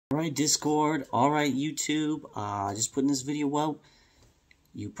Alright Discord, alright YouTube, just putting this video out.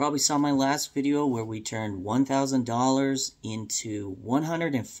 You probably saw my last video where we turned $1,000 into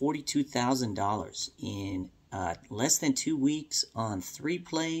 $142,000 in less than 2 weeks on 3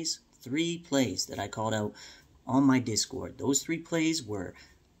 plays that I called out on my Discord. Those 3 plays were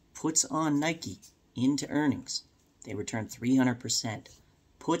puts on Nike into earnings. They returned 300%.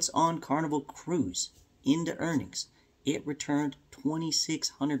 Puts on Carnival Cruise into earnings. It returned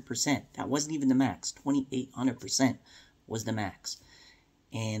 2,600%. That wasn't even the max. 2,800% was the max.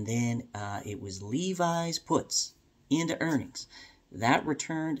 And then it was Levi's puts into earnings. That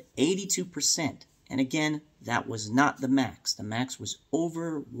returned 82%. And again, that was not the max. The max was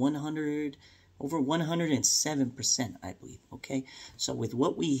over 107%, I believe. Okay, so with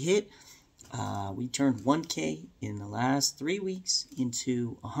what we hit, we turned 1K in the last 3 weeks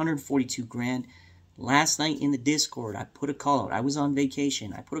into 142 grand. Last night in the Discord, I put a call out. I was on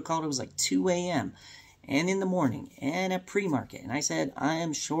vacation. I put a call out. It was like 2 a.m. and in the morning and at pre-market. And I said, I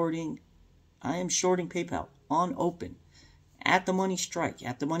am shorting PayPal on open at the money strike.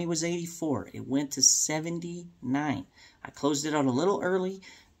 At the money was 84. It went to 79. I closed it out a little early.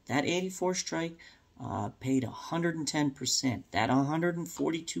 That 84 strike paid 110%. That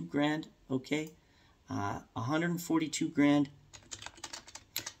 142 grand, okay? 142 grand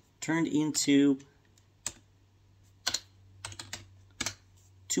turned into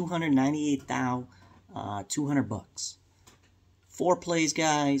 298,200 bucks. 4 plays,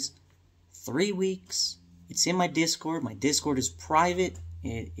 guys. 3 weeks. It's in my Discord. My Discord is private.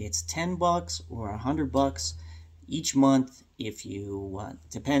 It's $10 or $100 each month. If you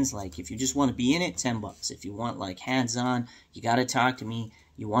depends. Like if you just want to be in it, $10. If you want like hands-on, you gotta talk to me.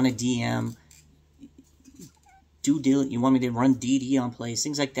 You want to DM, you want me to run DD on plays,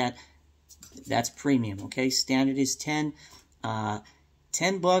 things like that. That's premium. Okay, standard is 10.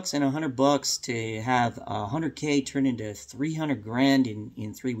 $10 and $100 to have 100K turn into 300 grand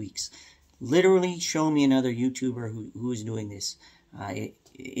in 3 weeks. Literally, show me another YouTuber who is doing this.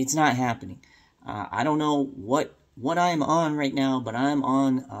 It's not happening. I don't know what I'm on right now, but I'm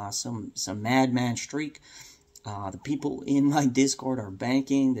on some madman streak. The people in my Discord are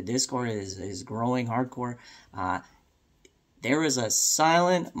banking. The Discord is growing hardcore. There is a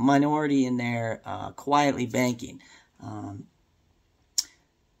silent minority in there quietly banking.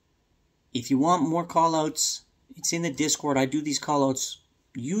 If you want more callouts, it's in the Discord. I do these callouts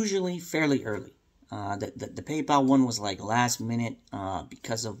usually fairly early. The PayPal one was like last minute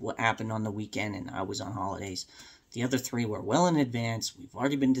because of what happened on the weekend and I was on holidays. The other 3 were well in advance. We've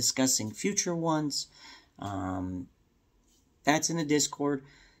already been discussing future ones. That's in the Discord.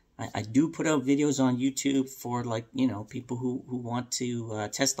 I do put out videos on YouTube for, like, you know, people who want to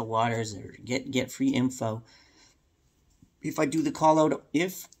test the waters or get free info. If I do the call out,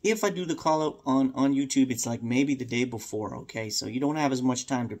 if I do the call out on YouTube, it's like maybe the day before, okay? So you don't have as much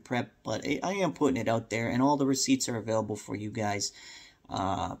time to prep, but I am putting it out there, and all the receipts are available for you guys.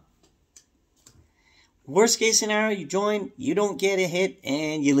 Worst case scenario, you join, you don't get a hit,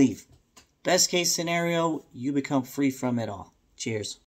 and you leave. Best case scenario, you become free from it all. Cheers.